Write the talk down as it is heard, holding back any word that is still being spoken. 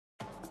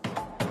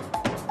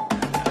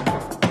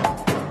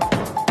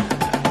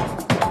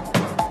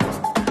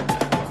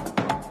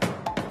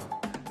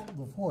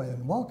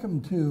and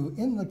welcome to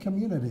In the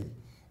Community.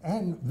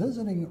 And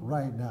visiting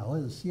right now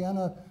is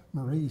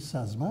Seana-Marie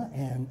Sesma,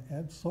 and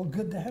it's so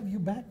good to have you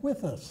back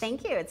with us.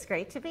 Thank you. It's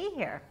great to be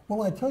here.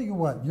 Well, I tell you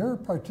what, you're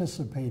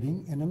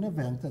participating in an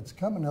event that's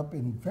coming up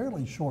in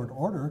fairly short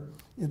order.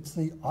 It's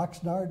the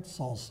Oxnard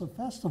Salsa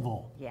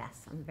Festival.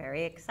 Yes, I'm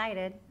very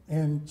excited.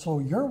 And so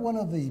you're one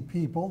of the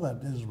people that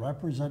is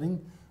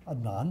representing a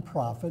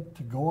nonprofit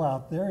to go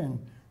out there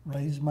and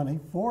raise money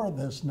for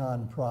this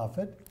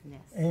nonprofit.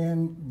 Yes.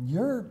 And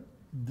you're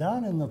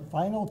down in the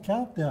final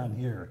countdown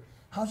here.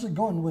 How's it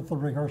going with the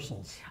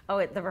rehearsals?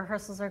 Oh, the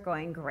rehearsals are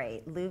going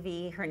great.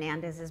 Lovie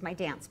Hernandez is my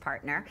dance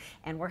partner,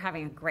 and we're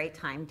having a great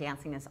time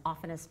dancing as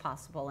often as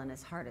possible and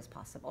as hard as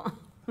possible.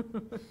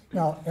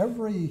 Now,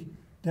 every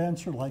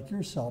dancer like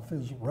yourself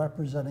is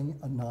representing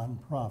a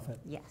nonprofit.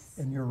 Yes.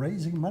 And you're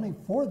raising money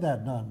for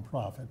that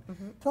nonprofit.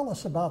 Tell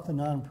us about the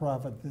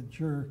nonprofit that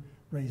you're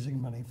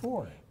raising money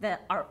for.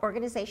 Our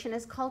organization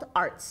is called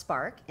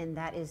ARTSPARK, and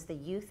that is the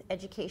Youth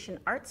Education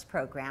Arts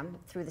Program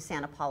through the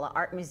Santa Paula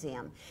Art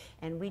Museum.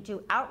 And we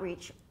do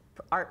outreach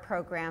art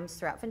programs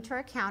throughout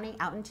Ventura County,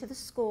 out into the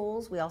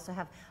schools. We also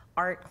have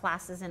art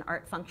classes and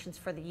art functions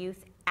for the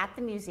youth at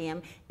the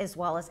museum, as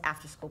well as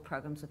after-school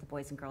programs with the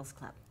Boys and Girls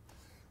Club.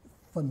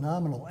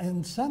 Phenomenal.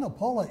 And Santa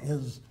Paula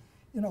is,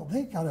 you know,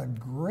 they got a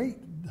great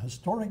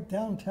historic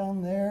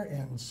downtown there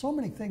and so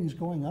many things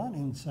going on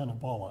in Santa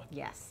Paula.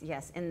 Yes,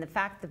 yes. And the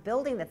fact, the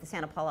building that the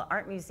Santa Paula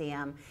Art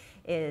Museum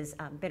is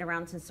been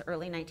around since the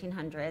early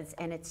 1900s,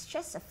 and it's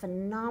just a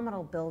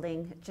phenomenal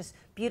building, just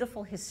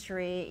beautiful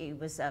history. It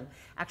was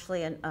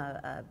actually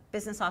a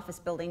business office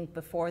building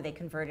before they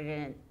converted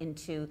it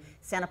into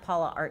Santa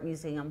Paula Art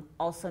Museum,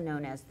 also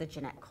known as the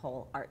Jeanette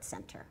Cole Art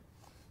Center.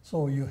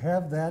 So you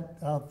have that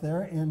out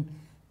there, and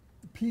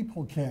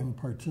people can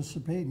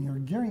participate, and you're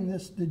gearing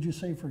this, did you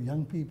say, for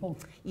young people?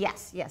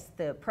 Yes, yes.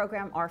 The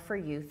program are for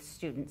youth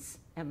students,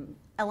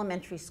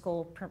 elementary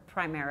school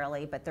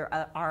primarily, but there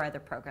are other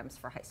programs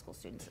for high school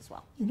students as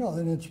well. You know,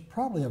 and it's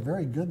probably a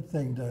very good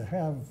thing to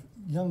have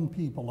young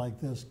people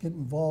like this get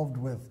involved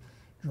with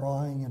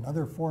drawing and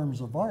other forms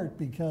of art,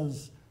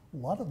 because a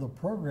lot of the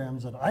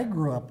programs that I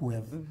grew up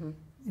with,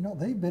 you know,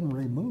 they've been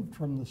removed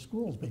from the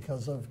schools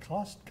because of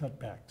cost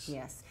cutbacks.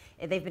 Yes,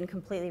 they've been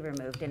completely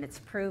removed, and it's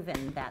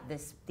proven that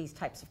these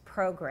types of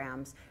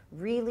programs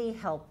really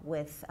help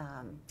with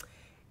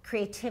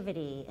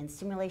creativity and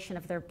stimulation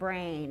of their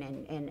brain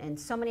and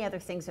so many other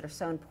things that are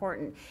so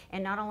important.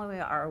 And not only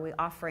are we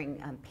offering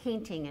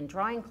painting and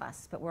drawing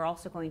classes, but we're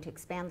also going to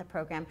expand the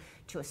program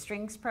to a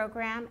strings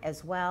program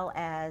as well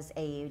as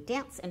a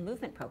dance and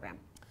movement program.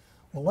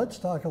 Well, let's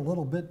talk a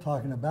little bit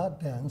talking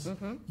about dance.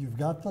 You've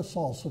got the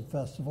Salsa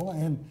Festival,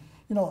 and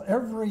you know,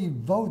 every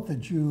vote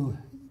that you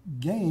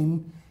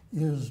gain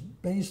is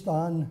based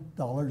on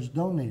dollars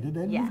donated,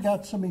 and you've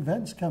got some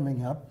events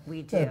coming up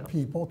that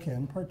people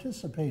can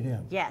participate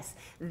in. Yes,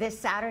 this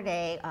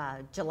Saturday,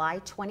 July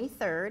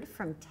 23rd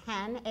from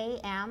 10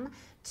 a.m.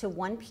 to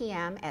 1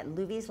 p.m. at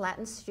Lovie's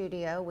Latin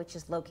Studio, which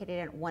is located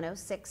at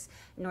 106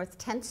 North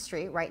 10th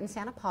Street, right in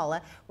Santa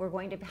Paula. We're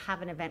going to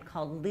have an event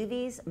called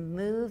Lovie's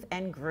Move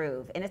and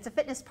Groove, and it's a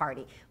fitness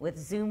party with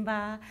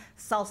Zumba,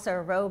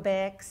 salsa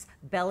aerobics,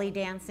 belly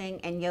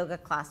dancing, and yoga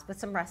class with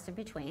some rest in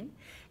between.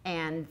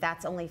 And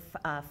that's only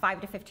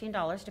 $5 to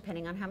 $15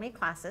 depending on how many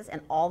classes, and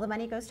all the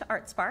money goes to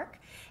ARTSPARK.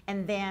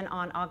 And then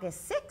on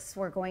August 6th,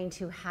 we're going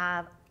to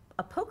have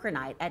a poker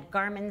night at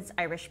Garmin's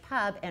Irish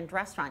Pub and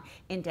Restaurant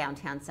in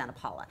downtown Santa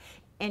Paula.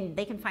 And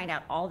they can find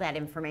out all that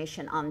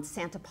information on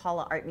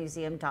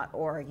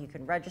santapaulaartmuseum.org. You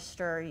can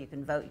register, you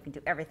can vote, you can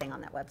do everything on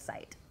that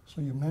website.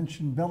 So you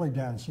mentioned belly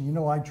dancing. You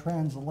know, I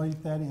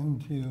translate that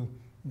into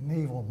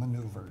naval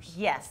maneuvers.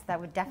 Yes, that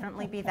would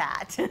definitely be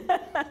that.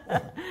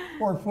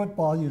 Or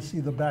football, you see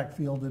the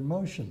backfield in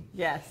motion.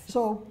 Yes.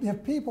 So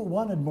if people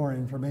wanted more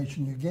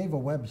information, you gave a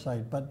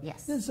website, but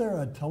is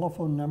there a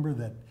telephone number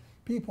that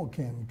people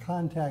can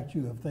contact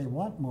you if they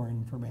want more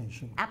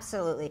information?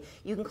 Absolutely.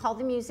 You can call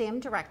the museum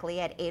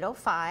directly at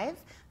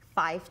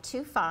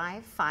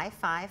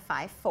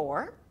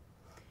 805-525-5554.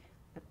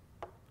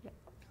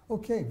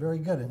 Okay, very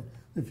good. And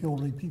if you'll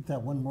repeat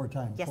that one more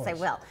time. Yes, I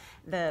will.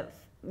 The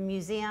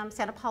museum,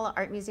 Santa Paula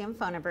Art Museum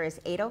phone number is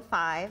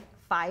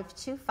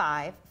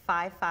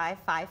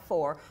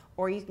 805-525-5554,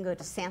 or you can go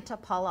to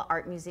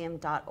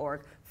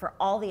santapaulaartmuseum.org for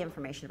all the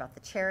information about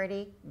the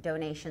charity,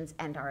 donations,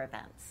 and our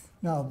events.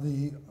 Now,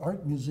 the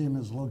art museum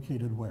is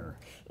located where?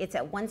 It's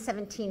at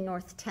 117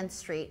 North 10th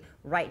Street,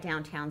 right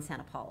downtown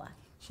Santa Paula.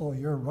 So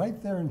you're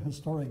right there in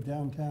historic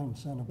downtown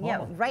Santa Paula.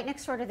 Yeah, right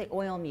next door to the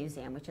Oil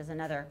Museum, which is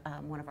another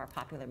one of our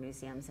popular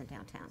museums in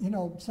downtown. You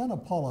know, Santa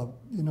Paula,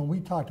 you know, we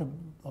talked a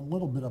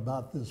little bit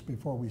about this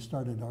before we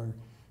started our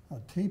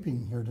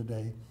taping here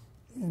today.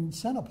 In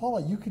Santa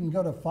Paula, you can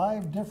go to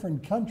 5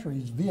 different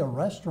countries via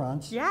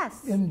restaurants.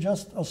 Yes. In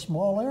just a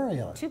small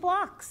area. 2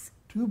 blocks.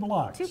 2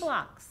 blocks. 2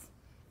 blocks.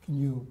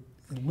 Can you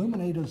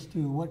illuminate us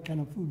to what kind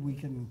of food we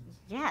can?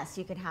 Yes,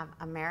 you can have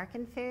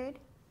American food,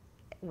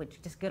 which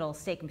just good old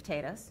steak and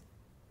potatoes,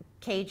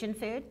 Cajun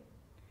food,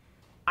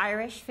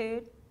 Irish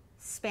food,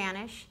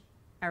 Spanish,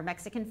 or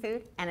Mexican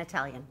food, and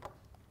Italian.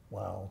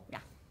 Wow. Yeah,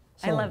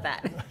 I love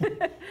that.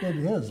 It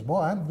is.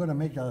 Boy, I'm going to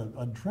make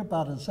a trip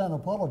out of Santa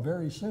Paula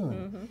very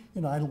soon.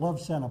 You know, I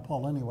love Santa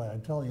Paula anyway. I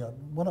tell you,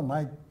 one of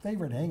my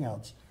favorite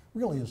hangouts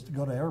really is to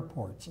go to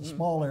airports,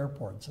 small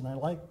airports, and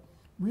I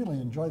really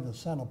enjoy the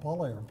Santa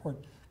Paula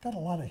airport. Got a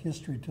lot of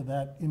history to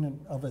that in and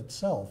of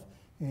itself.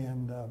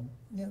 And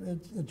yeah,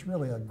 it's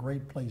really a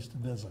great place to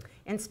visit.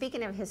 And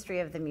speaking of history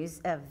of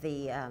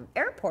the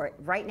airport,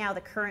 right now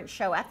the current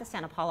show at the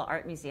Santa Paula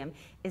Art Museum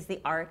is the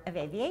Art of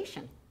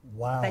Aviation.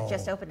 Wow. That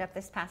just opened up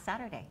this past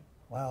Saturday.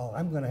 Wow,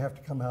 I'm going to have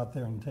to come out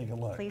there and take a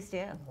look. Please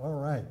do. All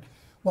right.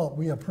 Well,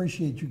 we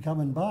appreciate you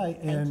coming by,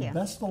 and Thank you.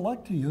 best of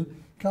luck to you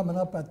coming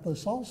up at the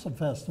Salsa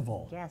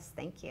Festival. Yes,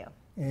 thank you.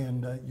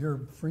 And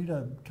you're free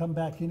to come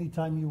back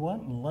anytime you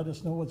want and let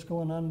us know what's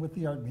going on with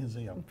the Art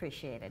Museum.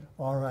 Appreciated.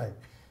 All right.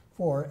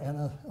 For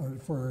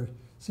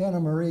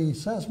Seana-Marie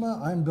Sesma,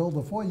 I'm Bill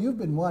DeFoi. You've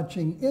been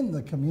watching In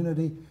the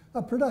Community,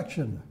 a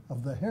production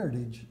of the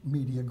Heritage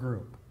Media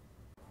Group.